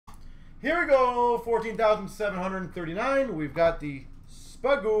Here we go, 14,739. We've got the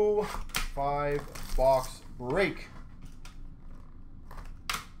Spagoo 5-box break.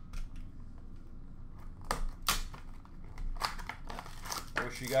 I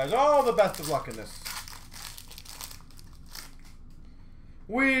wish you guys all the best of luck in this.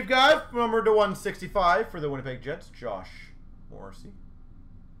 We've got number to 165 for the Winnipeg Jets, Josh Morrissey.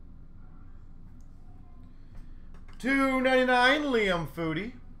 299, Liam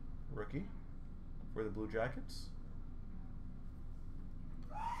Foudy, rookie for the Blue Jackets.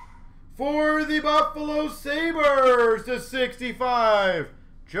 For the Buffalo Sabres, to 65,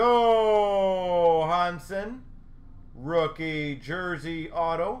 Johansson, rookie jersey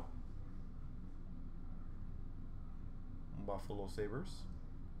auto. Buffalo Sabres.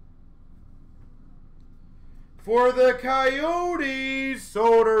 For the Coyotes,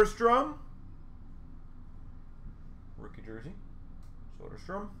 Soderstrom, rookie jersey,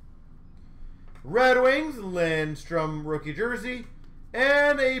 Soderstrom. Red Wings, Lindstrom, rookie jersey.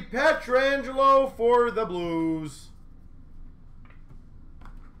 And a Pietrangelo for the Blues.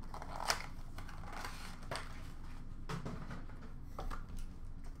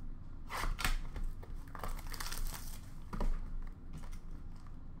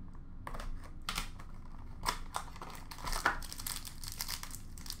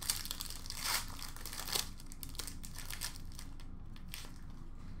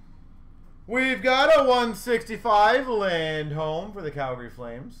 We've got a 165 Lindholm for the Calgary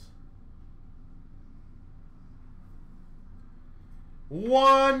Flames.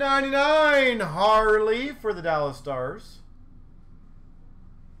 199 Harley for the Dallas Stars.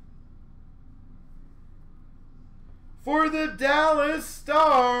 For the Dallas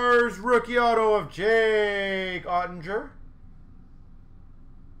Stars, rookie auto of Jake Ottinger.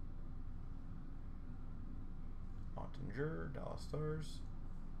 Dallas Stars.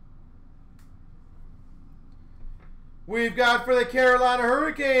 We've got for the Carolina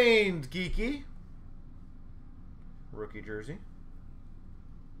Hurricanes, Geeky, rookie jersey.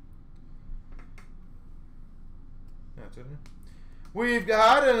 That's it. We've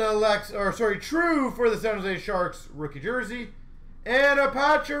got an True for the San Jose Sharks, rookie jersey, and a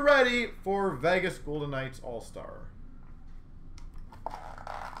Pacioretty for Vegas Golden Knights All-Star.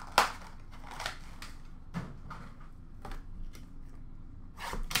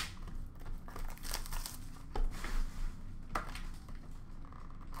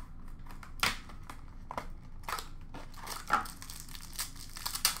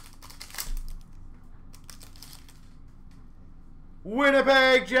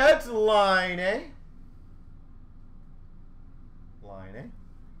 Winnipeg Jets, Line A.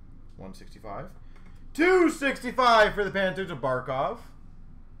 165. 265 for the Panthers of Barkov.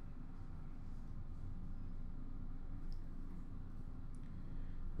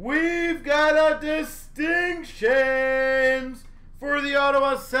 We've got a distinctions for the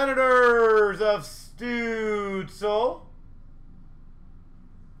Ottawa Senators of Stützle.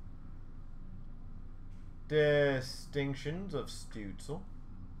 Distinctions of Stützle.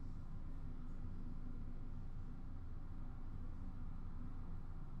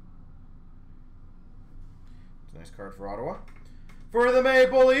 It's a nice card for Ottawa. For the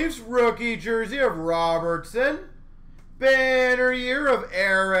Maple Leafs, rookie jersey of Robertson. Banner year of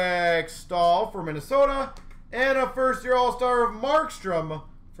Eric Stahl for Minnesota. And a first-year All-Star of Markstrom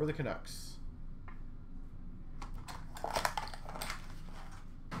for the Canucks.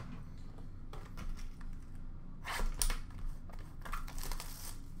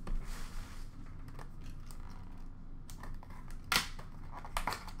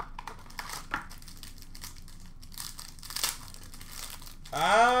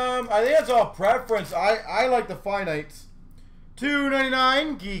 I think that's all preference. I like the finites.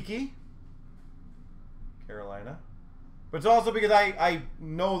 299 Geeky, Carolina. But it's also because I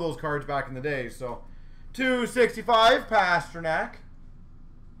know those cards back in the day. So 265 Pasternak.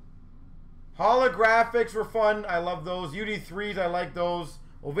 Holographics were fun. I love those. UD3s, I like those.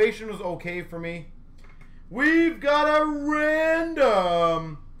 Ovation was okay for me. We've got a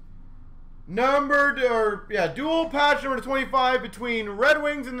random dual patch number 25 between Red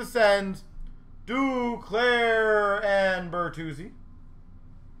Wings and the Sens, Duclair and Bertuzzi.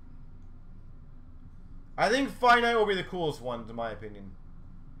 I think Finite will be the coolest ones, in my opinion.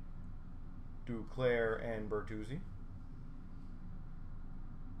 Duclair and Bertuzzi.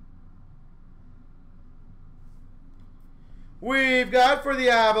 We've got for the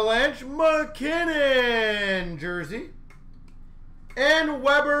Avalanche, McKinnon jersey. And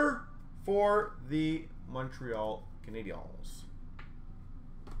Weber for the Montreal Canadiens.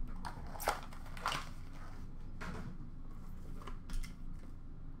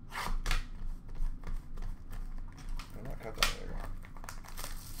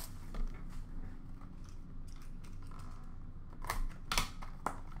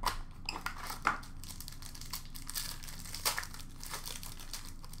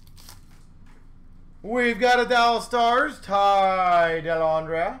 We've got a Dallas Stars, Ty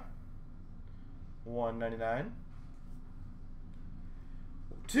Dellandrea, $1.99.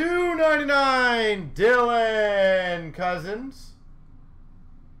 $2.99, Dylan Cousins.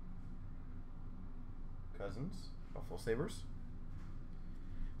 Buffalo Sabres.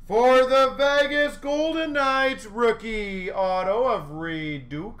 For the Vegas Golden Knights, rookie auto of Reed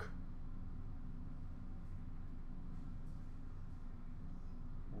Duke.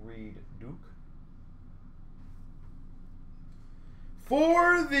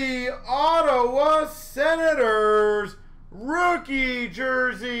 For the Ottawa Senators, rookie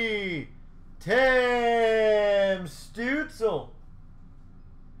jersey, Tim Stützle.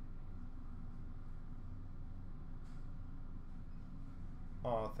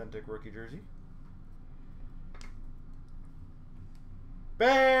 Authentic rookie jersey.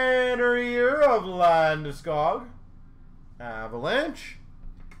 Banner year of Landeskog, Avalanche.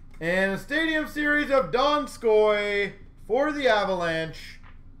 And a Stadium Series of Donskoy for the Avalanche.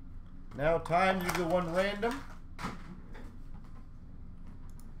 Now time to do the one random.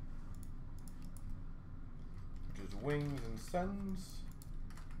 Which is Wings and Suns.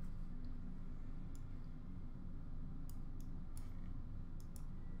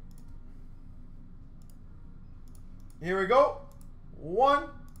 Here we go. 1,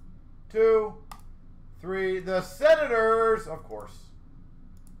 2, 3. The Senators, of course.